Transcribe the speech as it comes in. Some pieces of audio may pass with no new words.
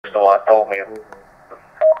the white ball here.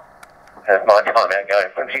 There's my time out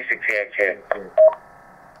going from G68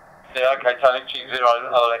 Yeah, okay, Tony, G0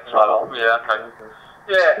 OLX mobile. Yeah, okay.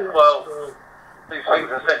 Yeah, well, these things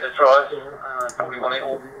are set to tries. Probably want it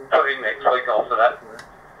all put in next week after that.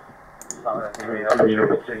 So that's give me an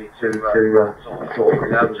opportunity to sort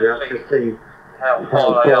things out, to see how far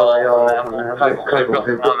they are and how many cables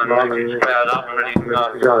they've got run and it's powered up and ready to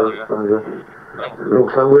go.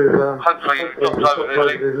 Also, we've hopefully got over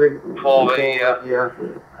the link for the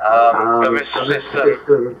missile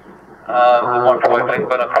system. The microwave link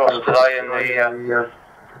went across today in the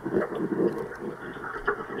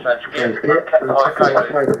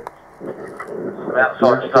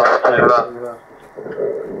outside stuff to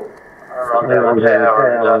run down the tower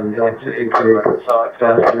and into the equipment, so it's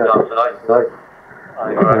done today. I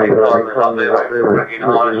think we're having time up there, we're bringing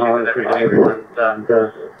harnesses and everything, and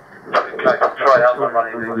try out and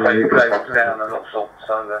running the cables down and all sorts,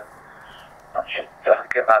 so I should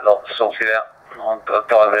get that lot sorted out. I'll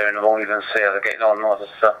dive there in the morning and see how they're getting on. I was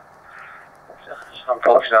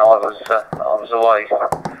unfortunate I was away,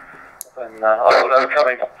 and I thought they were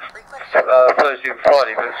coming Thursday and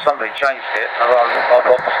Friday, but somebody changed it. I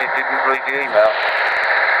obviously didn't read the email,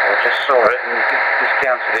 or just saw it and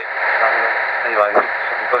discounted it. So anyway,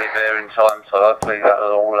 we got it there in time, so hopefully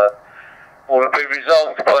that'll all be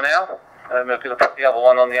resolved by now. We're going to put the other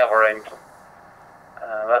one on the other end.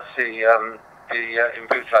 That's the in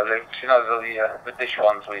Buto links, you know, the dish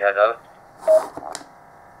ones we had,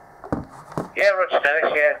 Yeah, Roger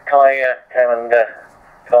Dennis, yeah. Kai came and got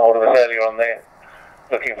hold of us earlier on there,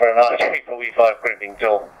 looking for an RG45 crimping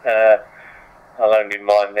tool. I loaned him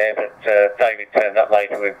mine there, but David turned up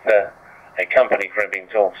later with a company crimping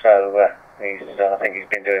tool, so I think he's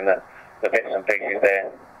been doing the bits and pieces there.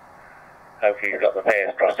 Hopefully he's got the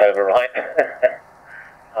pairs crossed over right.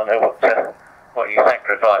 I know what you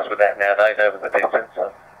sacrifice with that nowadays over the distance.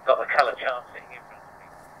 I've got the colour chart sitting in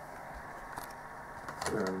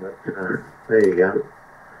front of me. There you go.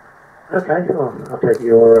 Okay, well, I'll take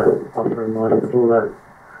your offer and my little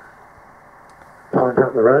point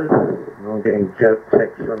up the road. I'm getting joke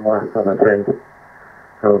texts from my other friend.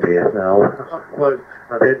 Oh dear, no. Well,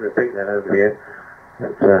 I did repeat that over here.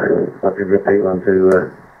 But I did repeat one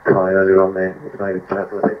to Kai earlier on there. It's made a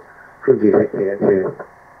couple of it. From G60 actually.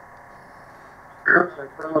 I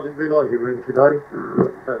didn't realise you were in today.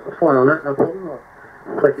 That's fine on that, no problem.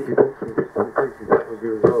 I'll take it you bought some bits and pieces, that was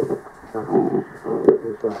you as well.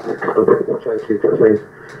 I'll change you to please.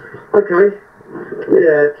 Okay.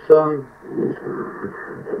 Yeah, it's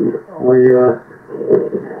we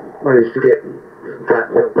managed to get that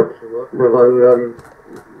work, although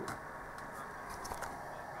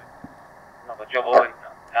another job I went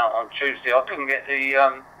out on Tuesday. I couldn't get the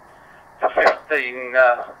 15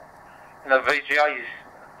 VGA's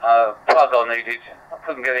plug I needed. I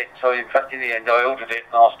couldn't get it, so in fact in the end I ordered it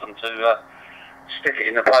and asked them to stick it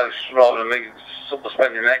in the post rather than me sort of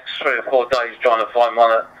spending the next 3 or 4 days trying to find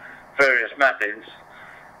one at various mappings.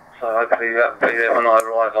 So hopefully that'll be there when I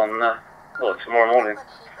arrive on tomorrow morning.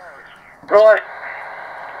 Right,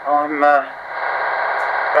 I'm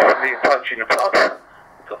rapidly approaching the plug.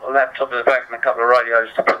 Got a laptop in the back and a couple of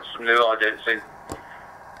radios to put some new idents in.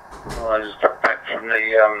 I just got back from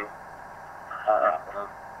the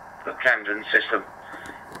Camden system.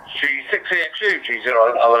 G6EXU, G0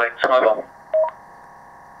 OLX mobile.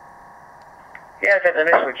 Yeah, I got the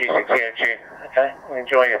initial G6EXU. Okay, well,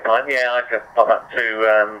 enjoy your time. Yeah, I could pop up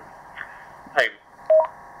to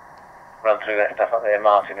run through that stuff up there.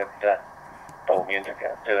 Martin had told me to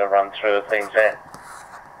do a run through of things there.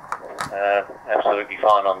 Absolutely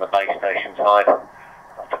fine on the base station side.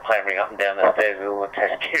 After clambering up and down the stairs with all the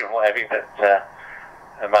test gear and what have you, but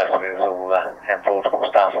most of it was all hand portable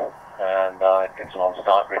stuff, and I did some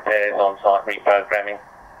on-site repairs, on-site reprogramming,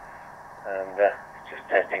 and just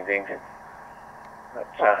testing things. But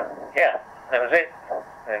yeah, that was it.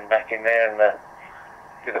 Then back in there and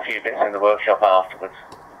did a few bits in the workshop afterwards,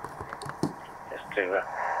 just to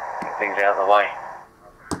get things out of the way.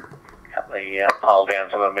 Cut the pile down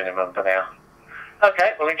to a minimum for now.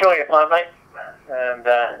 Okay, well enjoy your time, mate, and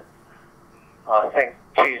I think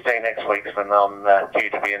Tuesday next week's when I'm due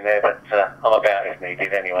to be in there, but I'm about if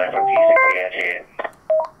needed anyway from G60 out here.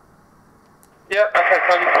 Yeah, okay,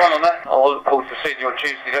 Tony, fine on that. I'll look forward to seeing you on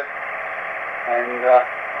Tuesday then. And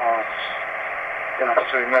I'm going to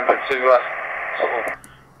have to remember to sort of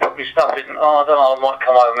put my stuff in. I don't know, I might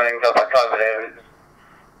come home and then go back over there.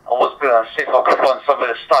 I was going to see if I could find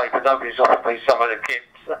somewhere to stay, but nobody's offered me somewhere to keep.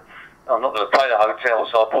 I'm not going to pay the hotel,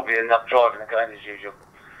 so I'll probably end up driving again as usual.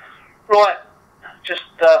 Right, just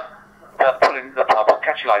pulling the pub. I'll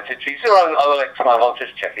catch you later. G0 OLX mobile,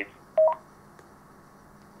 just checking.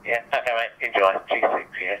 Yeah, okay mate, enjoy. G6,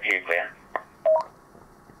 yeah, you clear.